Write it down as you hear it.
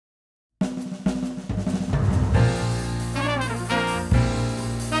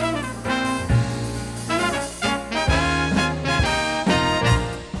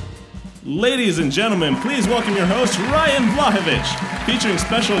Ladies and gentlemen, please welcome your host, Ryan Vlahovich, featuring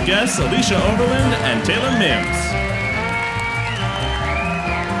special guests Alysha Overland and Taylor Mims.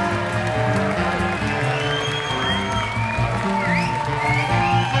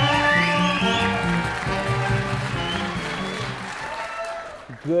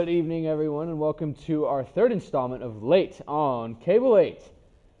 Good evening, everyone, and welcome to our third installment of Late on Cable 8.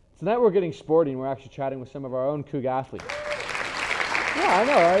 Tonight we're getting sporty, and we're actually chatting with some of our own Coug athletes. Yeah, I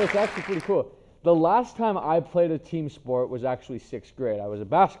know, right? It's actually pretty cool. The last time I played a team sport was actually 6th grade. I was a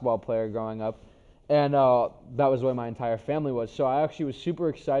basketball player growing up, and that was the way my entire family was. So I actually was super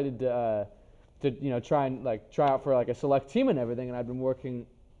excited to try out for a select team and everything. And I've been working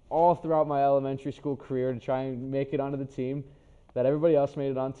all throughout my elementary school career to try and make it onto the team that everybody else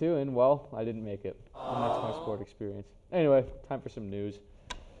made it onto, and well, I didn't make it. And that's my sport experience. Anyway, time for some news.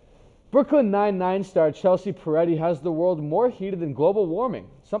 Brooklyn Nine-Nine star Chelsea Peretti has the world more heated than global warming,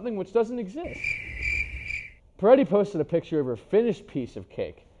 something which doesn't exist. Peretti posted a picture of her finished piece of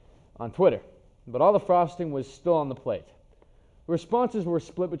cake on Twitter, but all the frosting was still on the plate. Responses were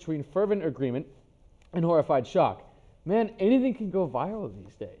split between fervent agreement and horrified shock. Man, anything can go viral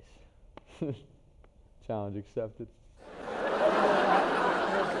these days. Challenge accepted.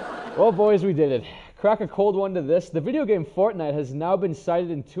 Well, boys, we did it. Crack a cold one to this. The video game Fortnite has now been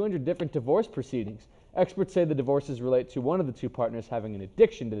cited in 200 different divorce proceedings. Experts say the divorces relate to one of the two partners having an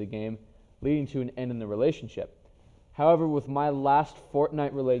addiction to the game, leading to an end in the relationship. However, with my last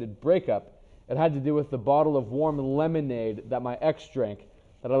Fortnite-related breakup, it had to do with the bottle of warm lemonade that my ex drank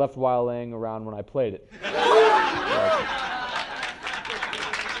that I left while laying around when I played it.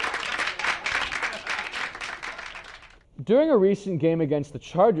 During a recent game against the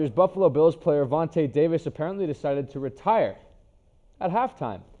Chargers, Buffalo Bills player Vontae Davis apparently decided to retire at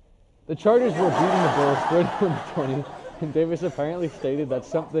halftime. The Chargers were beating the Bills 31-20, and Davis apparently stated that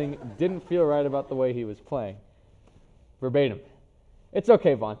something didn't feel right about the way he was playing. Verbatim, "It's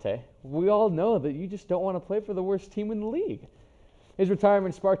okay, Vontae. We all know that you just don't want to play for the worst team in the league." His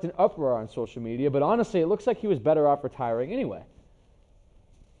retirement sparked an uproar on social media, but honestly, it looks like he was better off retiring anyway.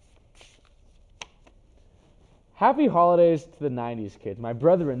 Happy holidays to the 90s kids. My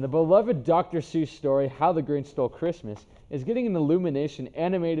brethren, the beloved Dr. Seuss story, How the Grinch Stole Christmas, is getting an Illumination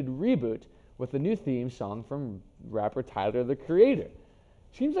animated reboot with a new theme song from rapper Tyler, the Creator.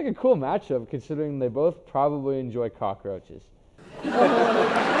 Seems like a cool matchup considering they both probably enjoy cockroaches.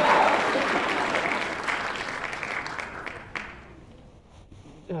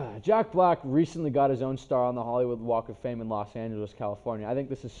 Jack Black recently got his own star on the Hollywood Walk of Fame in Los Angeles, California. I think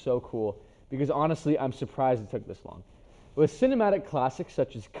this is so cool, because honestly, I'm surprised it took this long. With cinematic classics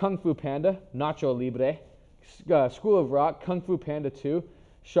such as Kung Fu Panda, Nacho Libre, School of Rock, Kung Fu Panda 2,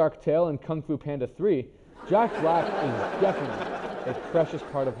 Shark Tale, and Kung Fu Panda 3, Jack Black is definitely a precious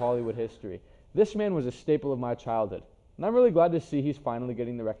part of Hollywood history. This man was a staple of my childhood, and I'm really glad to see he's finally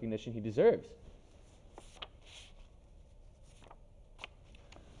getting the recognition he deserves.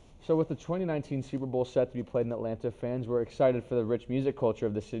 So with the 2019 Super Bowl set to be played in Atlanta, fans were excited for the rich music culture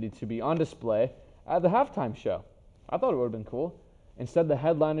of the city to be on display at the halftime show. I thought it would have been cool. Instead, the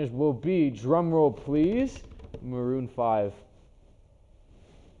headliners will be, drumroll please, Maroon 5.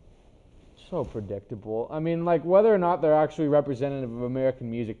 So predictable. I mean, whether or not they're actually representative of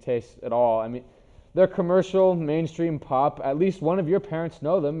American music taste at all. I mean, they're commercial, mainstream pop. At least one of your parents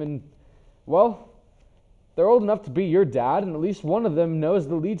know them, and, well, they're old enough to be your dad, and at least one of them knows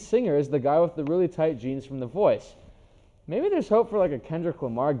the lead singer is the guy with the really tight jeans from The Voice. Maybe there's hope for a Kendrick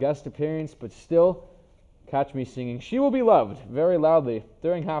Lamar guest appearance, but still, catch me singing "She Will Be Loved" very loudly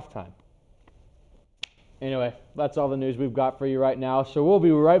during halftime. Anyway, that's all the news we've got for you right now, so we'll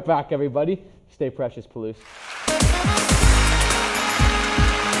be right back, everybody. Stay precious, Palouse.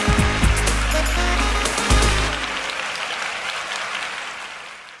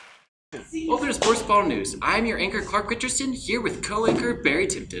 Welcome to Sports Ball News. I'm your anchor Clark Richardson, here with co-anchor Barry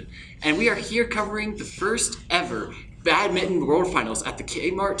Timpton, and we are here covering the first ever Badminton World Finals at the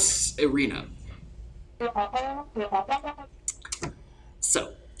Kmart Arena.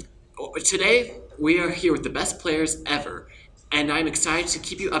 So, today we are here with the best players ever, and I'm excited to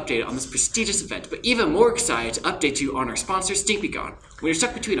keep you updated on this prestigious event, but even more excited to update you on our sponsor, Stink Be Gone. When you're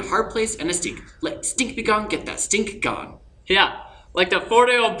stuck between a hard place and a stink, let Stink Be Gone get that stink gone. Yeah, like the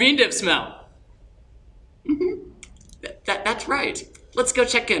 4-day-old bean dip smell. That's right. Let's go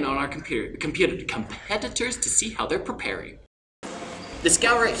check in on our competitors to see how they're preparing. This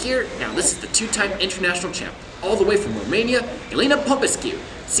gal right here, now this is the two-time international champ, all the way from Romania, Elena Popescu.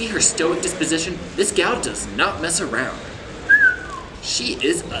 See her stoic disposition? This gal does not mess around. She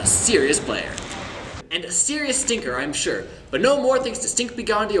is a serious player. and a serious stinker, I'm sure. But no more thanks to Stink Be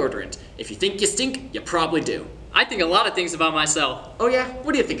Gone deodorant. If you think you stink, you probably do. I think a lot of things about myself. Oh yeah?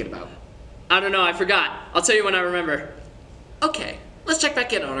 What are you thinking about? I don't know, I forgot. I'll tell you when I remember. Okay, let's check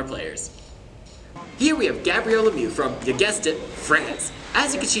back in on our players. Here we have Gabrielle Lemieux from, you guessed it, France.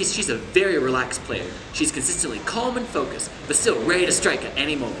 As you can see, she's a very relaxed player. She's consistently calm and focused, but still ready to strike at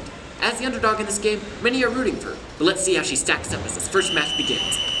any moment. As the underdog in this game, many are rooting for her, but let's see how she stacks up as this first match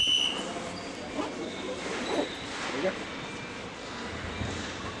begins.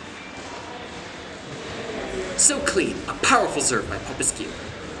 So clean, a powerful serve by Popescu.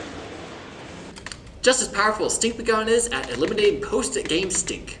 Just as powerful as Stink Be Gone is at eliminating post-game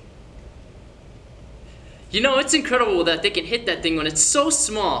stink. You know, it's incredible that they can hit that thing when it's so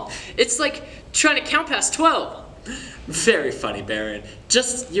small. It's like trying to count past 12. Very funny, Baron.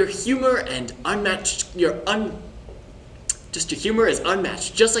 Just your humor and unmatched, your humor is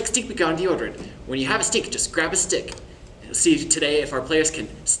unmatched, just like Stink Be Gone deodorant. When you have a stink, just grab a stick. We'll see today if our players can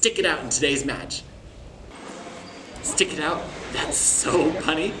stick it out in today's match. Stick it out? That's so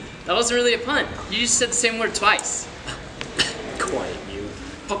punny. That wasn't really a pun. You just said the same word twice. Quiet, you.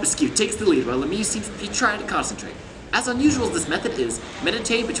 Popescu takes the lead while Lemieux seems to be trying to concentrate. As unusual as this method is,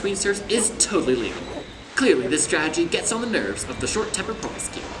 meditating between serves is totally legal. Clearly, this strategy gets on the nerves of the short-tempered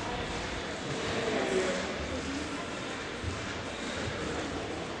Popescu.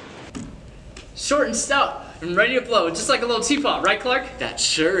 Short and stout, and ready to blow, just like a little teapot, right, Clark? That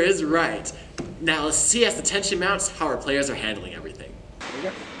sure is right. Now let's see as the tension mounts how our players are handling everything.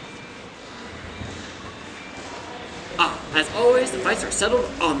 As always, the fights are settled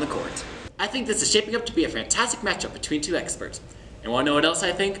on the court. I think this is shaping up to be a fantastic matchup between two experts. And wanna know what else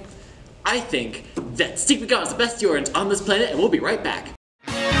I think? I think that Stink Be Gone is the best deodorant on this planet, and we'll be right back.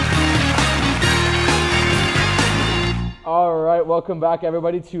 All right, welcome back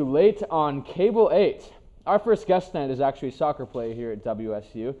everybody to Late on Cable 8. Our first guest tonight is actually a soccer player here at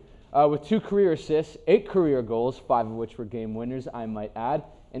WSU with 2 career assists, 8 career goals, 5 of which were game winners, I might add,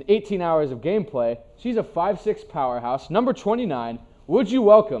 and 18 hours of gameplay. She's a 5'6" powerhouse. Number 29, would you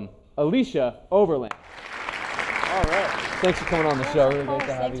welcome Alysha Overland? All right. Thanks for coming on the show. Really great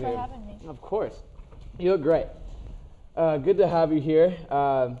to have you here. Thanks for having me. Of course. You look great. Good to have you here.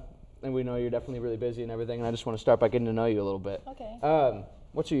 And we know you're definitely really busy and everything, and I just want to start by getting to know you a little bit. Okay.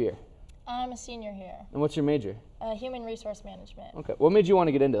 What's your year? I'm a senior here. And what's your major? Human resource management. Okay. What made you want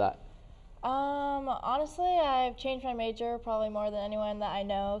to get into that? Honestly, I've changed my major probably more than anyone that I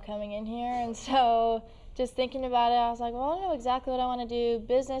know coming in here, and so just thinking about it, I was like, well, I don't know exactly what I want to do.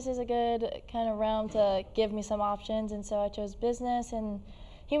 Business is a good kind of realm to give me some options, and so I chose business. And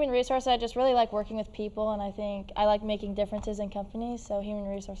human resources, I just really like working with people, and I think I like making differences in companies, so human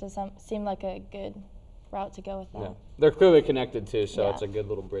resources seem like a good route to go with that. Yeah. They're clearly connected too, so Yeah. it's a good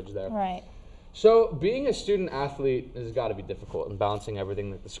little bridge there. Right. So being a student athlete has got to be difficult, and balancing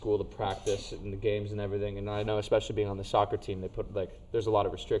everything, like the school, the practice, and the games and everything. And I know, especially being on the soccer team, they put there's a lot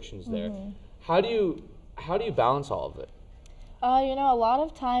of restrictions there. Mm-hmm. How do you balance all of it? You know, a lot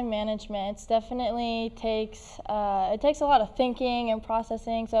of time management. It's definitely takes it takes a lot of thinking and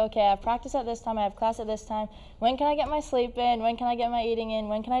processing. So, okay, I have practice at this time, I have class at this time. When can I get my sleep in? When can I get my eating in?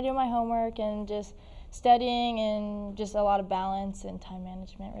 When can I do my homework? And just studying and just a lot of balance and time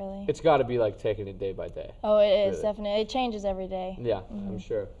management, really. It's got to be like taking it day by day. Oh, it is, really. definitely. It changes every day. Yeah, I'm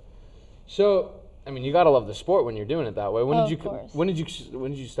sure. So, I mean, you got to love the sport when you're doing it that way. When Of course. When did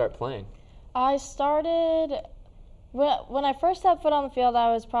you start playing? I started when I first stepped foot on the field.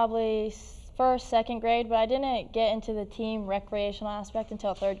 I was probably first, second grade, but I didn't get into the team recreational aspect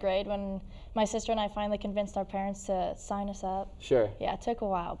until 3rd grade when my sister and I finally convinced our parents to sign us up. Sure. Yeah, it took a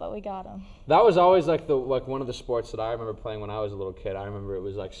while, but we got them. That was always like one of the sports that I remember playing when I was a little kid. I remember it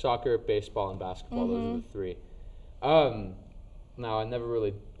was like soccer, baseball, and basketball. Those were the 3. Now I never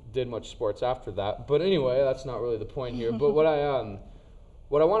really did much sports after that, but anyway, that's not really the point here. But what I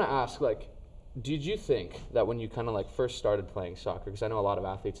want to ask, like, did you think that when you kind of like first started playing soccer, because I know a lot of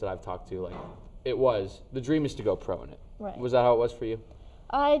athletes that I've talked to, like, the dream is to go pro in it. Right. Was that how it was for you?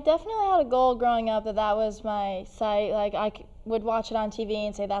 I definitely had a goal growing up that was my sight. Like, would watch it on TV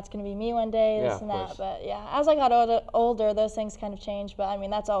and say, that's going to be me one day, this Yeah, and of that. course. But yeah, as I got older, those things kind of changed. But I mean,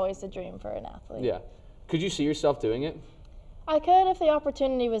 that's always the dream for an athlete. Yeah. Could you see yourself doing it? I could if the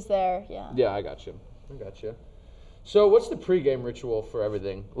opportunity was there, yeah. Yeah, I got you. So what's the pregame ritual for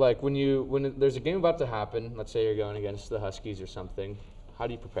everything? Like when there's a game about to happen, let's say you're going against the Huskies or something, how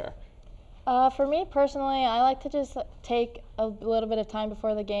do you prepare? For me personally, I like to just take a little bit of time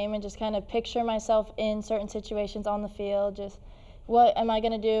before the game and just kind of picture myself in certain situations on the field. Just what am I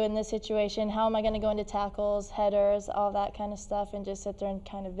going to do in this situation? How am I going to go into tackles, headers, all that kind of stuff, and just sit there and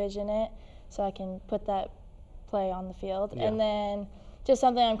kind of vision it. so I can put that play on the field. Yeah. And then just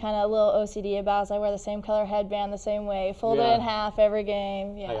something I'm kind of a little OCD about is I wear the same color headband the same way, fold it in half every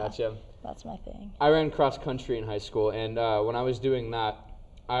game. Yeah, I gotcha. That's my thing. I ran cross country in high school, and when I was doing that,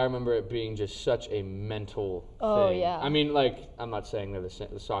 I remember it being just such a mental thing. Yeah. I mean, like, I'm not saying they're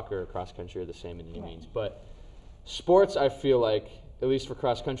the soccer or cross country are the same in any means, but sports, I feel like, at least for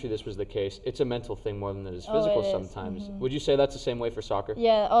cross country, this was the case. It's a mental thing more than it is physical sometimes. Would you say that's the same way for soccer?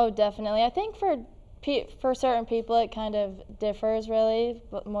 Yeah, definitely. I think for certain people it kind of differs really,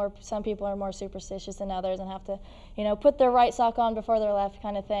 but some people are more superstitious than others and have to, put their right sock on before their left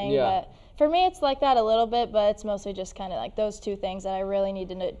kind of thing. Yeah. But for me it's like that a little bit, but it's mostly just kind of like those two things that I really need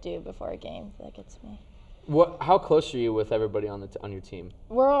to do before a game that gets me. How close are you with everybody on your team?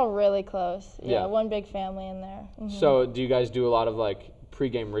 We're all really close. Yeah. One big family in there. So do you guys do a lot of like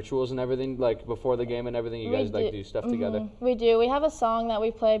pre-game rituals and everything, like before the game and everything? You guys do stuff together? We do. We have a song that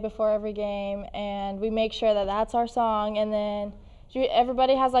we play before every game, and we make sure that that's our song. And then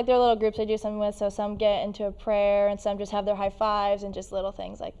everybody has like their little groups they do something with. So some get into a prayer, and some just have their high fives and just little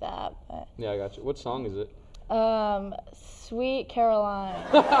things like that. But, yeah, I got you. What song is it? Sweet Caroline.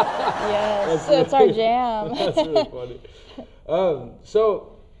 Yes, it's our jam. That's really funny.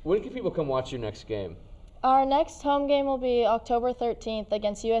 So when can people come watch your next game? Our next home game will be October 13th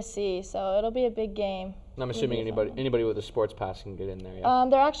against USC, so it'll be a big game. And I'm assuming anybody with a sports pass can get in there, yeah?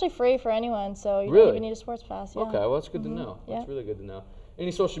 They're actually free for anyone, so you really? don't even need a sports pass. Yeah. Okay, well that's good to know. Yeah. That's really good to know.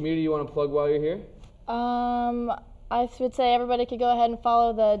 Any social media you want to plug while you're here? I would say everybody could go ahead and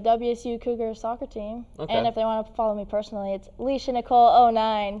follow the WSU Cougar soccer team. Okay. And if they want to follow me personally, it's Alysha Nicole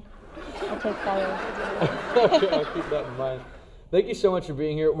 09. I'll take followers. Okay, I'll keep that in mind. Thank you so much for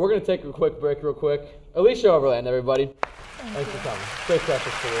being here. We're going to take a quick break real quick. Alysha Overland, everybody. Thanks for coming. Stay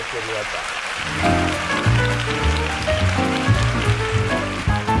precious for this. We'll be right back.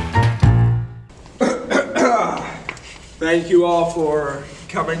 Thank you all for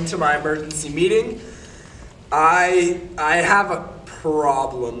coming to my emergency meeting. I have a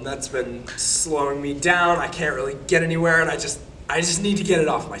problem that's been slowing me down. I can't really get anywhere, and I just need to get it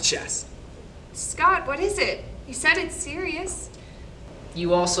off my chest. Scott, what is it? You said it's serious.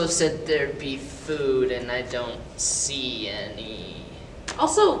 You also said there'd be food, and I don't see any.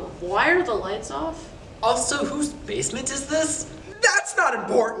 Also, why are the lights off? Also, whose basement is this? That's not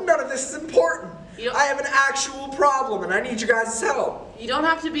important. None of this is important. I have an actual problem, and I need you guys' help. You don't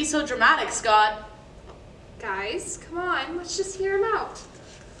have to be so dramatic, Scott. Guys, come on, let's just hear him out.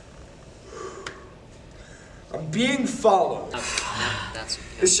 I'm being followed. That's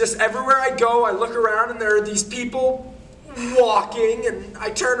okay. It's just everywhere I go, I look around and there are these people walking, and I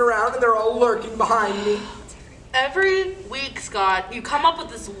turn around and they're all lurking behind me. Every week, Scott, you come up with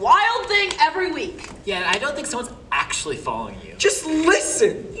this wild thing every week. Yeah, and I don't think someone's actually following you. Just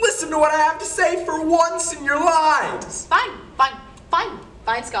listen. Listen to what I have to say for once in your lives.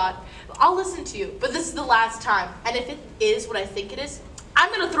 Fine, Scott. I'll listen to you, but this is the last time. And if it is what I think it is, I'm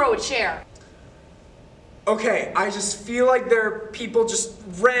gonna throw a chair. Okay, I just feel like there are people just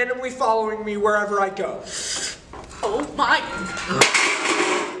randomly following me wherever I go. Oh my.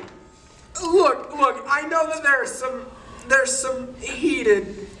 Look, I know that there's some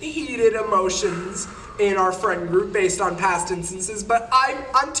heated emotions in our friend group based on past instances, but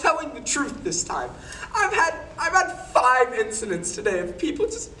I'm telling the truth this time. I've had 5 incidents today of people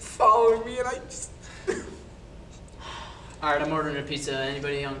just following me, and I just... Alright, I'm ordering a pizza.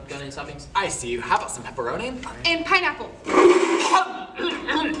 Anybody got any toppings? I see you. How about some pepperoni? And pineapple.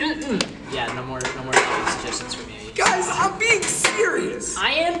 Yeah, no more topping suggestions from me. Guys, I'm being serious.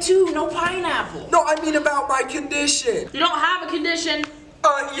 I am too. No pineapple. No, I mean about my condition. You don't have a condition.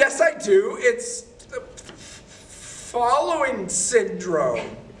 Yes I do. It's following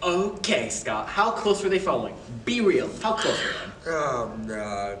syndrome. Okay, Scott. How close were they following? Be real. How close were they?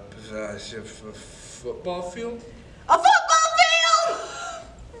 Football field? A football field!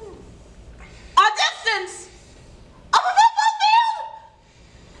 A distance of a football field!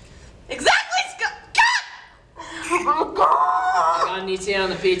 Exactly, Scott! I need to eat on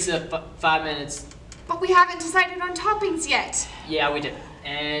the pizza. 5 minutes. But we haven't decided on toppings yet. Yeah, we did.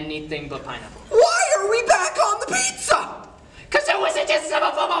 Anything but pineapple. Why are we back on the pizza? Because it was a distance of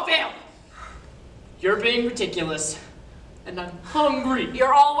a football field! You're being ridiculous. And I'm hungry.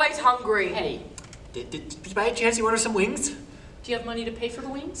 You're always hungry. Hey, Did by any chance you order some wings? do you have money to pay for the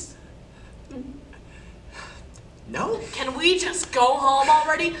wings? No? Can we just go home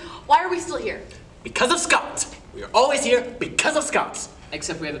already? Why are we still here? Because of Scott. We are always here because of Scott.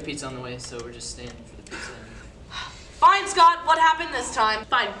 Except we have a pizza on the way, so we're just staying for the pizza. Fine, Scott. What happened this time?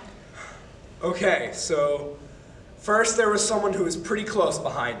 Fine. Okay, so first there was someone who was pretty close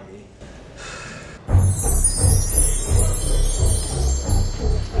behind me.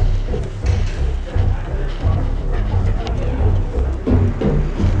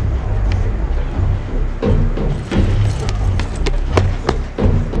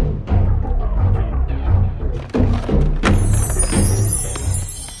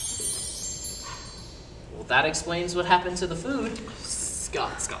 explains what happened to the food.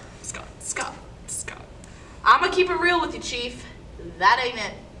 Scott. I'm gonna keep it real with you, Chief. That ain't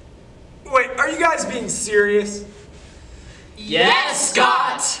it. Wait, are you guys being serious? Yes,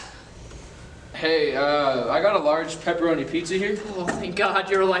 Scott! Hey, I got a large pepperoni pizza here. Oh, thank God,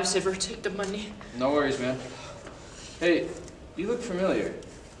 you're a lifesaver. Take the money. No worries, man. Hey, you look familiar.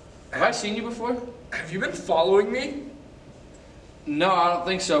 Have I seen you before? Have you been following me? No, I don't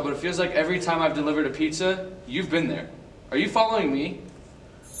think so, but it feels like every time I've delivered a pizza, you've been there. Are you following me?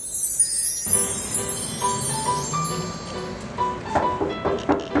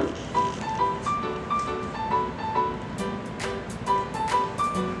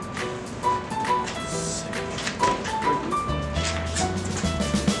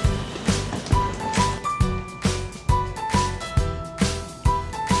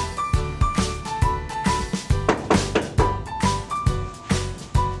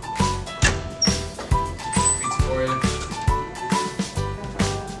 Pizza for you.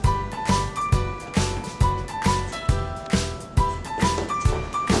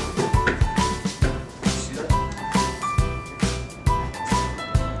 See that?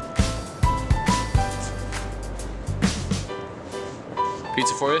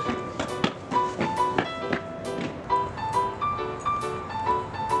 Pizza for you.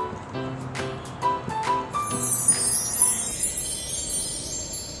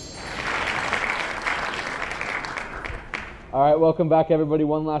 All right, welcome back, everybody,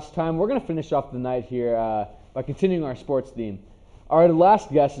 one last time. We're going to finish off the night here by continuing our sports theme. Our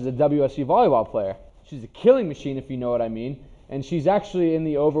last guest is a WSU volleyball player. She's a killing machine, if you know what I mean, and she's actually in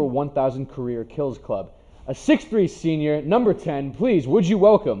the over 1,000 career kills club. A 6'3" senior, number 10, please, would you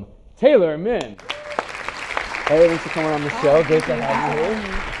welcome Taylor Mims. Hey, thanks for coming on the show. Great to have you here.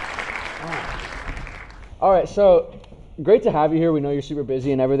 All right, so great to have you here. We know you're super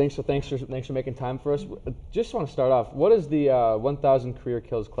busy and everything, so thanks for making time for us. Just want to start off. What does the 1,000 Career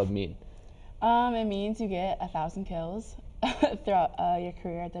Kills Club mean? It means you get 1,000 kills throughout your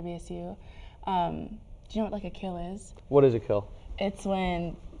career at WSU. Do you know what like a kill is? What is a kill? It's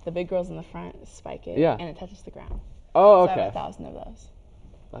when the big girls in the front spike it and it touches the ground. Oh, so okay. I have 1,000 of those.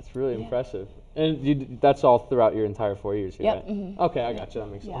 That's really impressive. And that's all throughout your entire 4 years here, Yep. right? Mm-hmm. Okay, I got you. That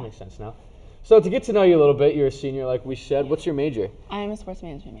makes sense now. So to get to know you a little bit, you're a senior, like we said. What's your major? I'm a sports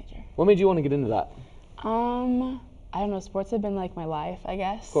management major. What made you want to get into that? I don't know. Sports have been like my life, I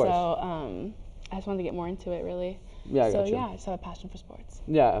guess. Of course. So I just wanted to get more into it, really. Yeah, I so got you. yeah, I just have a passion for sports.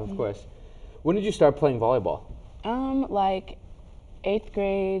 Yeah, of course. When did you start playing volleyball? Like 8th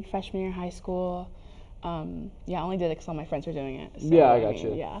grade, freshman year of high school. I only did it because all my friends were doing it. So, Yeah, I got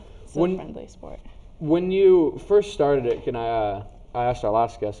you. Yeah, it's a friendly sport. When you first started it, I asked our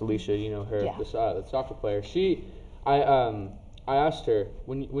last guest, Alysha, you know her, the soccer player. I asked her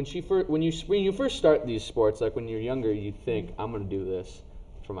when you first start these sports, like when you're younger, you think I'm gonna do this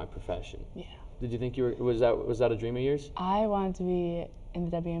for my profession. Yeah. Did you think was that a dream of yours? I wanted to be in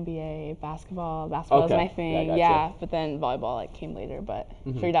the WNBA, basketball. Basketball was my thing. Yeah, but then volleyball came later. But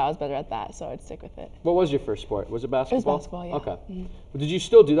figured out I was better at that, so I'd stick with it. What was your first sport? Was it basketball? It was basketball, yeah. Okay. Did you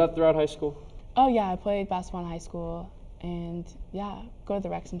still do that throughout high school? Oh yeah, I played basketball in high school. And go to the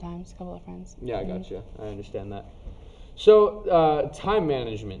rec sometimes, a couple of friends. Yeah, I got you. I understand that. So, time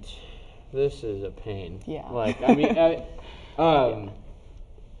management. This is a pain. Yeah. Like, I mean,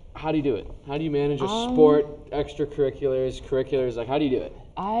 how do you do it? How do you manage a sport, extracurriculars, curriculars? Like, how do you do it?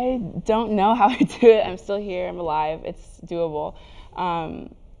 I don't know how I do it. I'm still here. I'm alive. It's doable.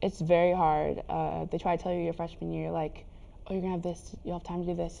 It's very hard. They try to tell you your freshman year, like, oh, you're going to have this, you'll have time to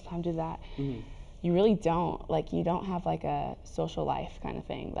do this, time to do that. Mm-hmm. You really don't. Like, you don't have, like, a social life kind of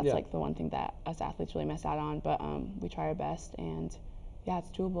thing. That's, like, the one thing that us athletes really miss out on. But we try our best, and,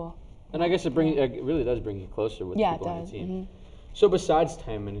 it's doable. And I guess it really does bring you closer with people on the team. Mm-hmm. So besides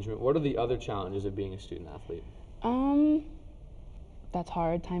time management, what are the other challenges of being a student athlete? That's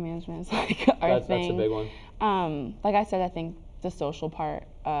hard. Time management is, like, our thing. That's a big one. Like I said, I think the social part,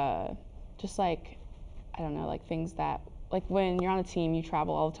 just, like, I don't know, like, things that, like when you're on a team, you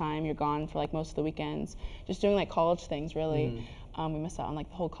travel all the time. You're gone for like most of the weekends. Just doing like college things, really. We miss out on like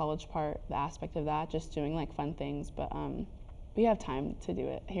the whole college part, the aspect of that. Just doing like fun things, but we have time to do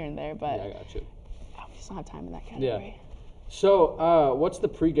it here and there. But I got you. We just don't have time in that category. Yeah. So, what's the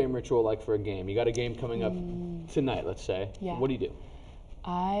pregame ritual like for a game? You got a game coming up tonight, let's say. Yeah. What do you do?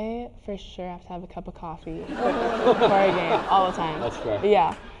 I for sure have to have a cup of coffee before a game all the time. That's fair. But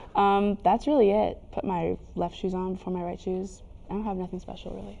yeah. That's really it. Put my left shoes on before my right shoes, I don't have nothing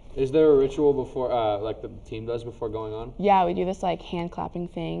special really. Is there a ritual before, like the team does before going on? Yeah, we do this like hand clapping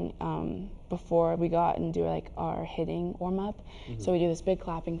thing before we go out and do like our hitting warm up. So we do this big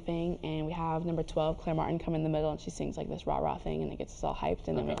clapping thing, and we have number 12, Claire Martin, come in the middle, and she sings like this rah-rah thing, and it gets us all hyped,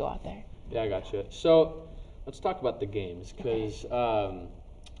 and then we go out there. Yeah, I gotcha. So let's talk about the games, because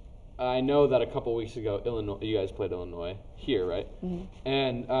I know that a couple weeks ago, Illinois, you guys played Illinois here, right?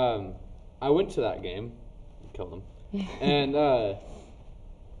 And I went to that game, killed them, and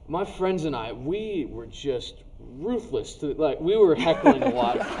my friends and I, we were just ruthless. We were heckling a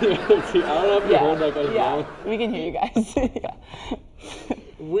lot. I don't know if you heard like us yelling. We can hear you guys.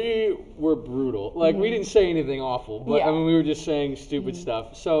 We were brutal. Like we didn't say anything awful, but I mean we were just saying stupid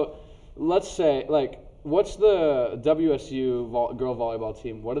stuff. So let's say what's the WSU girl volleyball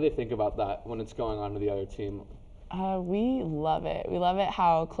team? What do they think about that when it's going on to the other team? We love it. We love it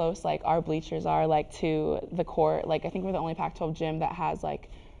how close like our bleachers are like to the court. Like I think we're the only Pac-12 gym that has like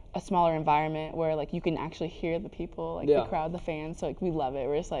a smaller environment where like you can actually hear the people, like the crowd, the fans. So like we love it.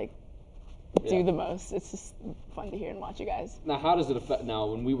 We're just like do the most. It's just fun to hear and watch you guys. Now, how does it affect now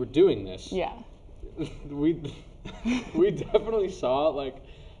when we were doing this? Yeah. we definitely saw like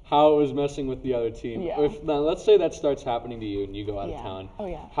how it was messing with the other team. Yeah. Now let's say that starts happening to you and you go out of town. Oh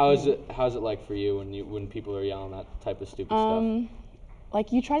yeah. How's it like for you when people are yelling that type of stupid stuff?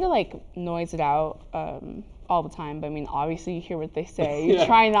 Like you try to like noise it out all the time, but I mean obviously you hear what they say. You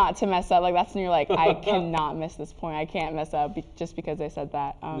try not to mess up. Like that's when you're like, I cannot miss this point. I can't mess up just because they said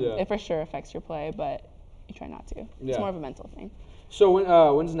that. It for sure affects your play, but you try not to. It's more of a mental thing.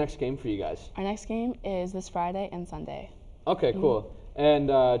 So when's the next game for you guys? Our next game is this Friday and Sunday. Okay, cool. And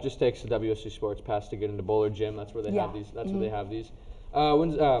just takes the WSU Sports Pass to get into Bowler Gym. That's where they have these. That's where they have these.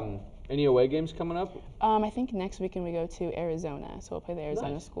 When's any away games coming up? I think next weekend we go to Arizona, so we'll play the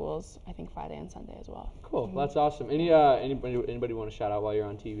Arizona schools. I think Friday and Sunday as well. Cool, that's awesome. Anybody want to shout out while you're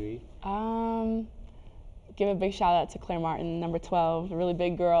on TV? Give a big shout out to Claire Martin, number 12, a really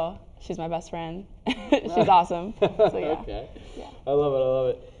big girl. She's my best friend. She's awesome. So yeah. Okay. Yeah. I love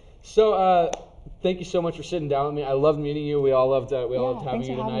it. So thank you so much for sitting down with me. I loved meeting you. We all loved having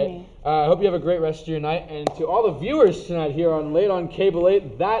you tonight. I hope you have a great rest of your night. And to all the viewers tonight here on Late on Cable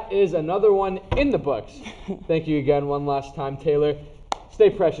 8, that is another one in the books. Thank you again one last time, Taylor. Stay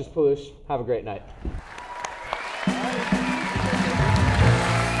precious, Palush. Have a great night.